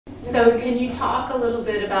So can you talk a little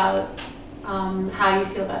bit about how you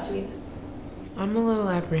feel about doing this? I'm a little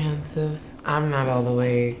apprehensive. I'm not all the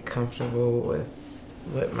way comfortable with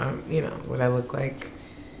what my, what I look like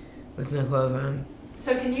with no clothes on.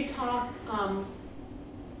 So can you talk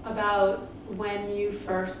about when you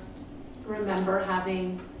first remember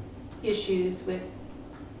having issues with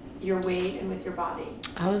your weight and with your body?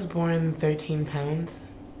 I was born 13 pounds.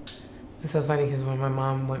 It's so funny because when my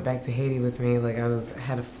mom went back to Haiti with me, like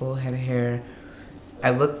had a full head of hair.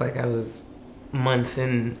 I looked like I was months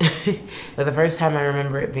in. But the first time I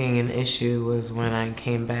remember it being an issue was when I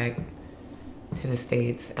came back to the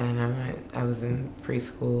States and I was in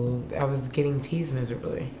preschool. I was getting teased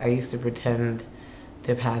miserably. I used to pretend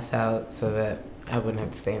to pass out so that I wouldn't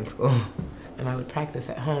have to stay in school. And I would practice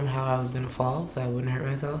at home how I was gonna fall so I wouldn't hurt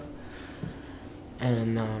myself.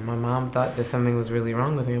 And my mom thought that something was really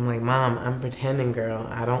wrong with me. I'm like, Mom, I'm pretending, girl.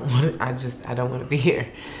 I don't want to be here.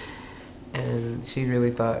 And she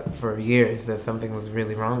really thought for years that something was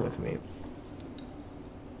really wrong with me.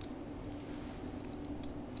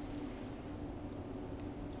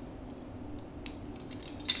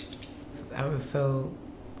 I was so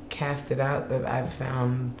casted out that I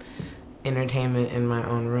found entertainment in my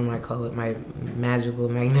own room. I call it my magical,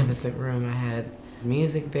 magnificent room. I had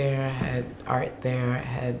music there, I had art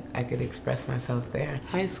there, I could express myself there.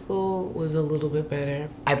 High school was a little bit better.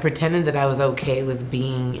 I pretended that I was okay with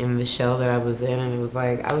being in the shell that I was in, and it was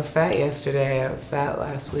like, I was fat yesterday, I was fat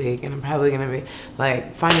last week, and I'm probably gonna be,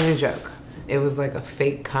 like, finding a joke. It was like a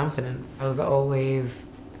fake confidence. I was always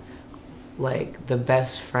like the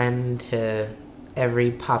best friend to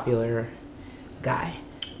every popular guy.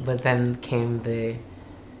 But then came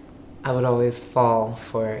I would always fall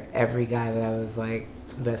for every guy that I was like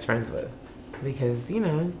best friends with because,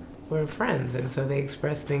 we're friends. And so they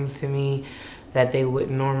expressed things to me that they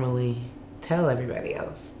wouldn't normally tell everybody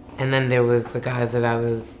else. And then there was the guys that I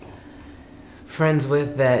was friends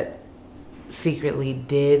with that secretly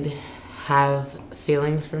did have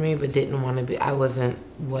feelings for me, but didn't want to be. I wasn't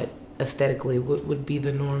what aesthetically would be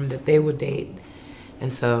the norm that they would date.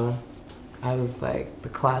 And so I was like the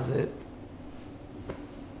closet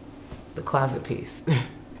piece.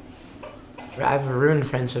 I've ruined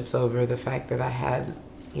friendships over the fact that I had,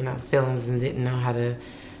 feelings and didn't know how to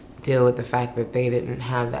deal with the fact that they didn't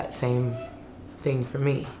have that same thing for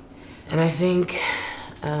me. And I think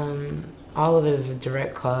all of it is a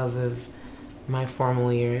direct cause of my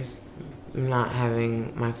formal years, not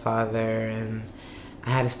having my father, and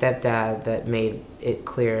I had a stepdad that made it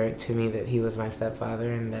clear to me that he was my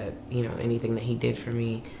stepfather and that, anything that he did for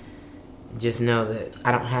me, just know that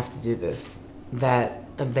I don't have to do this. That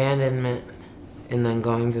abandonment and then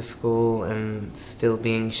going to school and still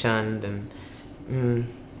being shunned and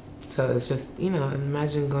so it's just,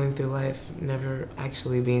 imagine going through life never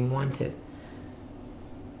actually being wanted.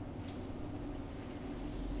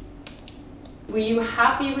 Were you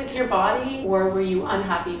happy with your body or were you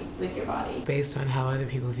unhappy with your body? Based on how other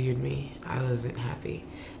people viewed me, I wasn't happy.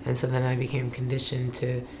 And so then I became conditioned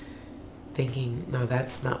to thinking, no,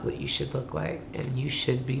 that's not what you should look like, and you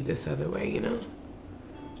should be this other way,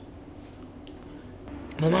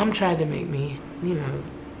 My mom tried to make me,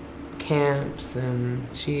 camps, and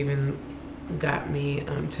she even got me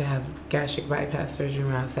to have gastric bypass surgery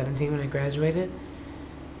when I was 17 when I graduated.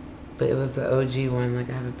 But it was the OG one, like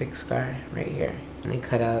I have a big scar right here. And they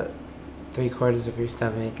cut out 3/4 of your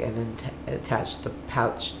stomach and then attached the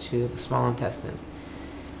pouch to the small intestine.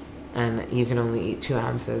 And you can only eat 2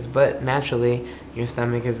 ounces. But naturally, your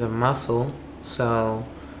stomach is a muscle, so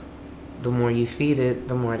the more you feed it,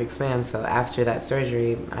 the more it expands. So after that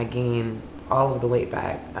surgery, I gained all of the weight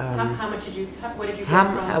back. How much did you cut? What did you go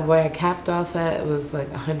from? Where I capped off at, it was like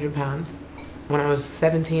 100 pounds. When I was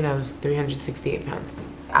 17, I was 368 pounds.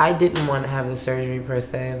 I didn't want to have the surgery per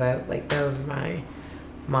se. That was my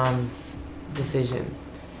mom's decision.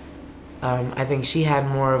 I think she had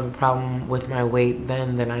more of a problem with my weight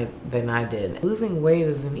then than I did. Losing weight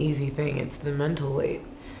is an easy thing. It's the mental weight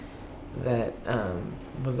that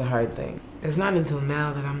was the hard thing. It's not until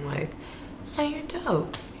now that I'm like, hey, you're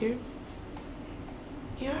dope. You're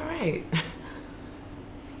all right.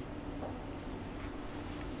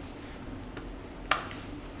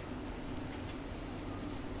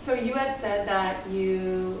 So you had said that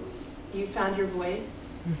you found your voice.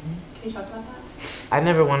 Mm-hmm. Can you talk about that? I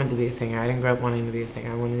never wanted to be a singer. I didn't grow up wanting to be a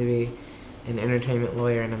singer. I wanted to be an entertainment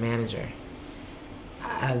lawyer and a manager.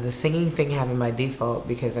 The singing thing happened by default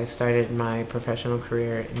because I started my professional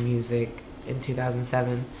career in music in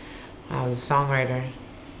 2007. I was a songwriter.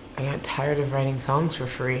 I got tired of writing songs for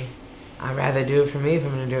free. I'd rather do it for me if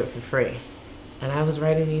I'm going to do it for free. And I was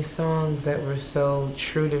writing these songs that were so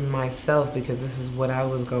true to myself because this is what I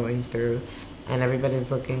was going through. And everybody's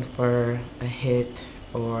looking for a hit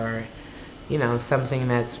or, you know, something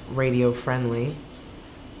that's radio friendly.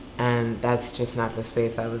 And that's just not the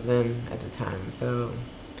space I was in at the time. So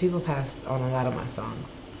people passed on a lot of my songs,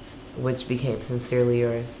 which became Sincerely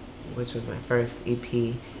Yours, which was my first EP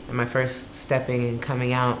and my first stepping and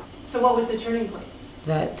coming out. So what was the turning point?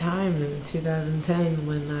 That time in 2010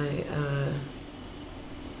 when I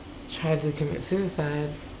tried to commit suicide,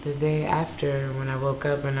 the day after when I woke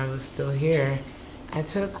up and I was still here, I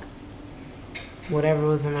took whatever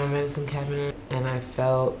was in my medicine cabinet and I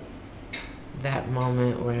felt that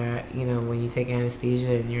moment where, you know, when you take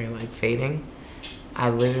anesthesia and you're like fading. I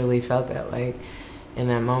literally felt that, like, in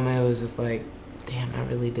that moment it was just like, damn, I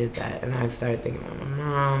really did that. And I started thinking about my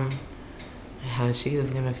mom, how she was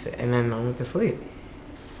gonna fit, and then I went to sleep.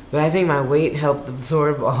 But I think my weight helped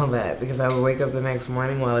absorb all that because I would wake up the next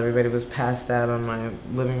morning while everybody was passed out on my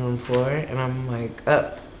living room floor and I'm like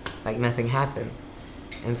up, like nothing happened.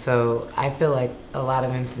 And so I feel like a lot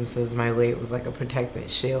of instances my weight was like a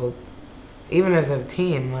protective shield. Even as a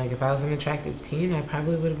teen, like if I was an attractive teen, I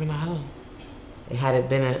probably would have been a hoe. Had it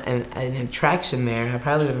been an attraction there, I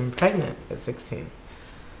probably would have been pregnant at 16.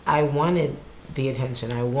 I wanted the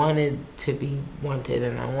attention. I wanted to be wanted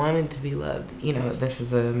and I wanted to be loved. You know, this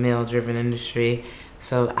is a male-driven industry,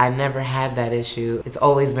 so I never had that issue. It's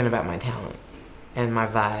always been about my talent and my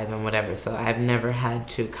vibe and whatever, so I've never had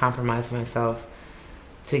to compromise myself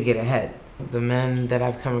to get ahead. The men that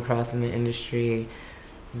I've come across in the industry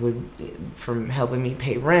would, from helping me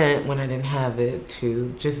pay rent when I didn't have it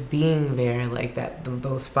to just being there like that,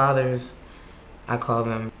 those fathers, I call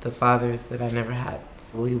them the fathers that I never had.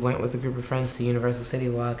 We went with a group of friends to Universal City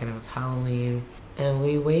Walk and it was Halloween and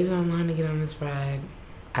we waited online to get on this ride.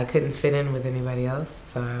 I couldn't fit in with anybody else,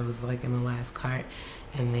 so I was like in the last cart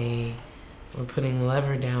and they were putting the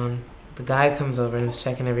lever down. The guy comes over and is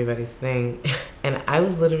checking everybody's thing and I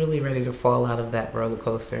was literally ready to fall out of that roller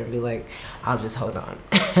coaster and be like, I'll just hold on.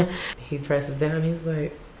 He presses down, he's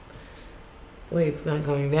like, wait, it's not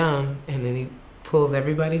going down. And then he pulls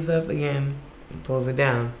everybody's up again and pulls it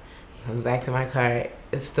down. He comes back to my car,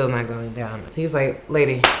 it's still not going down. So he's like,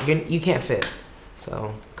 lady, you can't fit,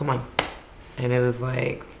 so come on. And it was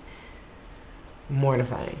like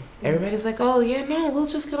mortifying. Everybody's like, oh yeah, no, we'll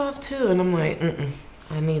just get off too. And I'm like,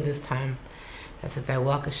 I need this time. I took that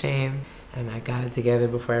walk of shame and I got it together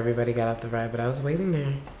before everybody got off the ride, but I was waiting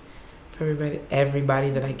there for everybody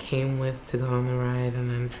that I came with to go on the ride and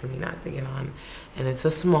then for me not to get on. And it's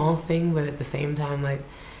a small thing, but at the same time, like,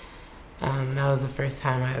 that was the first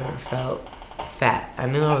time I ever felt fat. I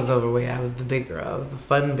knew I was overweight. I was the big girl. I was the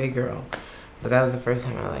fun big girl. But that was the first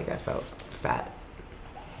time I felt fat.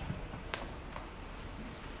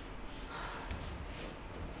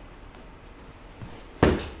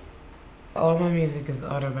 All my music is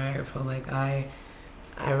autobiographical. Like I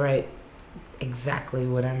write exactly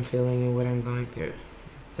what I'm feeling and what I'm going through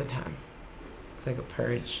at the time. It's like a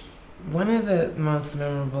purge. One of the most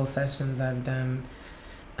memorable sessions I've done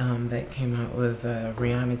that came out was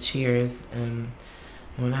Rihanna Cheers, and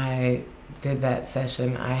when I did that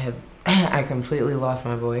session, I completely lost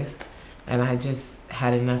my voice, and I just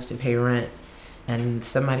had enough to pay rent, and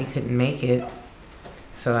somebody couldn't make it,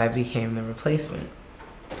 so I became the replacement.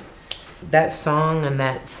 That song and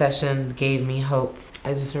that session gave me hope.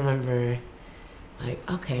 I just remember,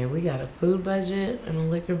 like, okay, we got a food budget and a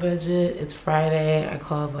liquor budget. It's Friday. I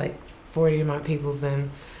called like 40 of my people's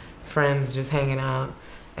then friends just hanging out,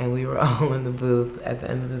 and we were all in the booth at the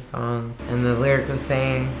end of the song. And the lyric was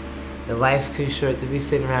saying, "Your life's too short to be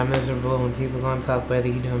sitting around miserable when people gonna talk whether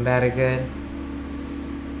you're doing bad or good."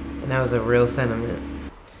 And that was a real sentiment.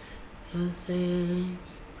 I was saying,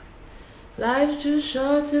 life's too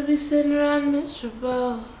short to be sitting around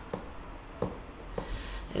miserable.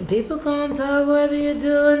 And people gonna talk whether you're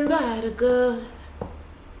doing bad or good.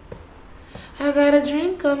 I got a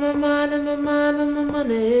drink on my mind and my mind on my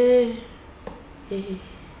money. Yeah.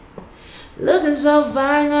 Looking so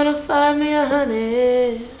fine, gonna find me a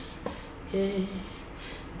honey. Yeah.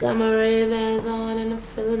 Got my Ray-Bans on and I'm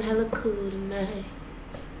feeling hella cool tonight.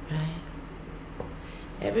 Right?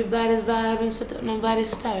 Everybody's vibing, so don't nobody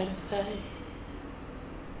start a fight.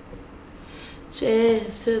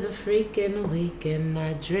 Cheers to the freaking weekend,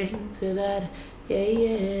 I drink to that, yeah,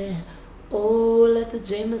 yeah. Oh, let the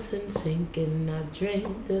Jameson sink in, I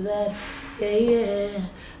drink to that, yeah, yeah.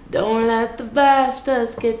 Don't let the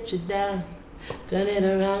bastards get you down, turn it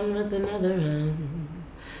around with another round.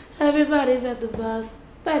 Everybody's at the bus,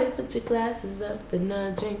 better put your glasses up and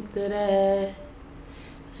I drink to that.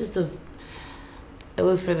 It's just a It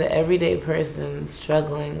was for the everyday person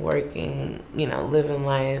struggling, working, you know, living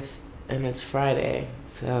life, and it's Friday,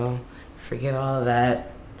 so forget all of that.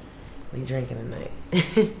 We drinking tonight.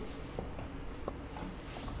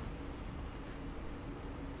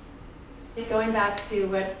 Going back to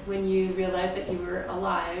when you realized that you were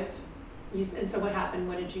alive, and so what happened?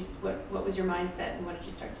 What was your mindset, and what did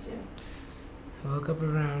you start to do? I woke up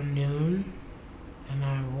around noon, and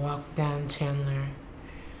I walked down Chandler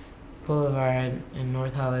Boulevard in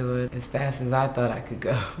North Hollywood as fast as I thought I could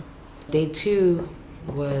go. Day 2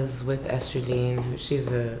 was with Esther Dean. She's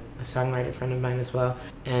a songwriter friend of mine as well,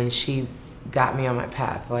 and she got me on my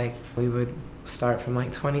path. Like, we would start from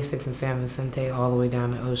like 26 and San Vicente all the way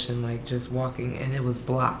down to Ocean, like just walking, and it was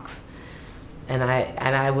blocks. And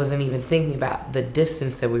I wasn't even thinking about the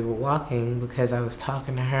distance that we were walking because I was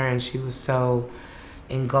talking to her and she was so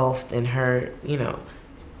engulfed in her, you know,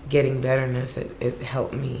 getting betterness. It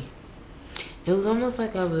helped me. It was almost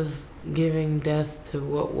like I was giving death to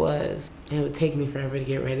what was. It would take me forever to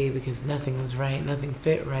get ready because nothing was right, nothing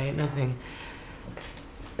fit right, nothing.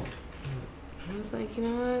 I was like, you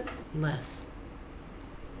know what? Less.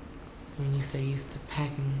 When you say used to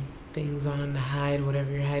packing things on to hide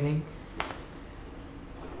whatever you're hiding.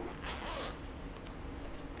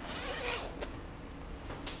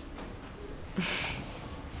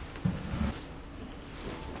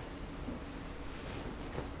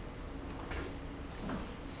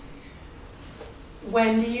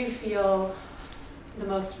 When do you feel the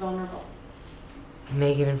most vulnerable?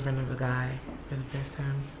 Naked in front of a guy for the first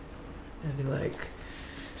time. I'd be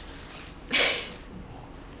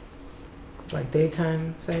like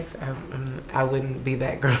daytime sex, I wouldn't be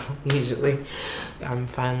that girl usually. I'm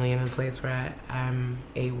finally in a place where I'm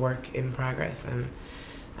a work in progress and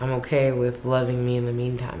I'm okay with loving me in the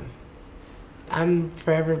meantime. I'm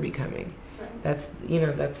forever becoming. Right. That's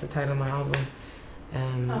the title of my album.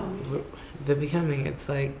 And the becoming, it's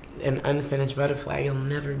like an unfinished butterfly. You'll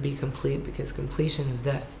never be complete because completion is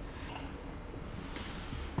death.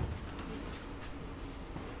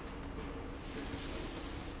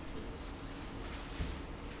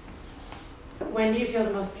 When do you feel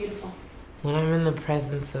the most beautiful? When I'm in the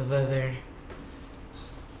presence of other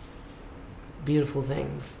beautiful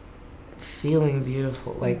things. Feeling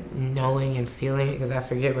beautiful, like knowing and feeling it, because I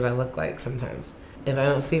forget what I look like sometimes. If I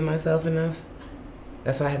don't see myself enough,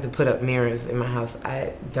 that's why I had to put up mirrors in my house.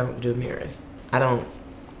 I don't do mirrors. I don't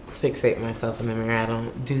fixate myself in the mirror. I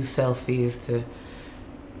don't do selfies to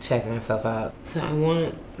check myself out. So I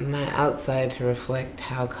want my outside to reflect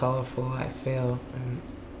how colorful I feel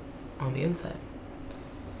on the inside.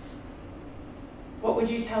 What would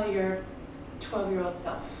you tell your 12-year-old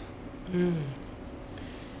self?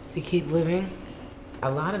 To keep living. A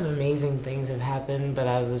lot of amazing things have happened, but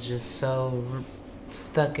I was just so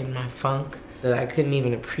stuck in my funk that I couldn't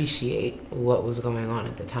even appreciate what was going on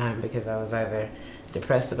at the time because I was either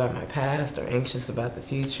depressed about my past or anxious about the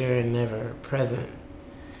future and never present.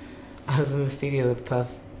 I was in the studio with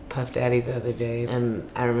Puff Daddy the other day, and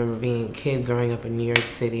I remember being a kid growing up in New York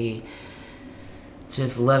City,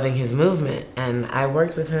 just loving his movement. And I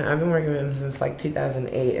worked with him, I've been working with him since like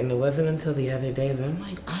 2008, and it wasn't until the other day that I'm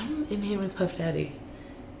like, I'm in here with Puff Daddy.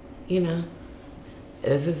 You know,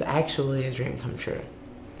 this is actually a dream come true.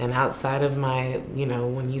 And outside of my,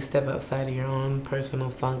 when you step outside of your own personal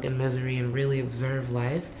funk and misery and really observe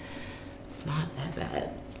life, it's not that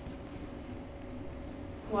bad.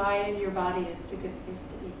 Why in your body is it a good place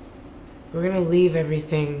to be? We're gonna leave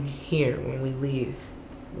everything here when we leave,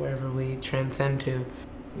 wherever we transcend to.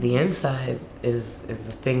 The inside is the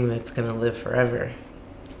thing that's gonna live forever.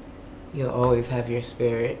 You'll always have your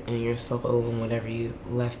spirit and your soul and whatever you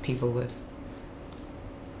left people with.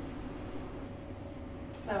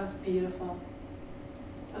 That was beautiful.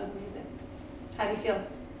 That was amazing. How do you feel?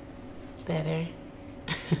 Better.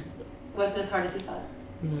 Was it as hard as you thought?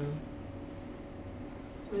 No.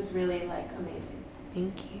 It was really amazing.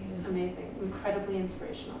 Thank you. Amazing. Incredibly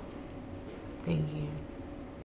inspirational. Thank you.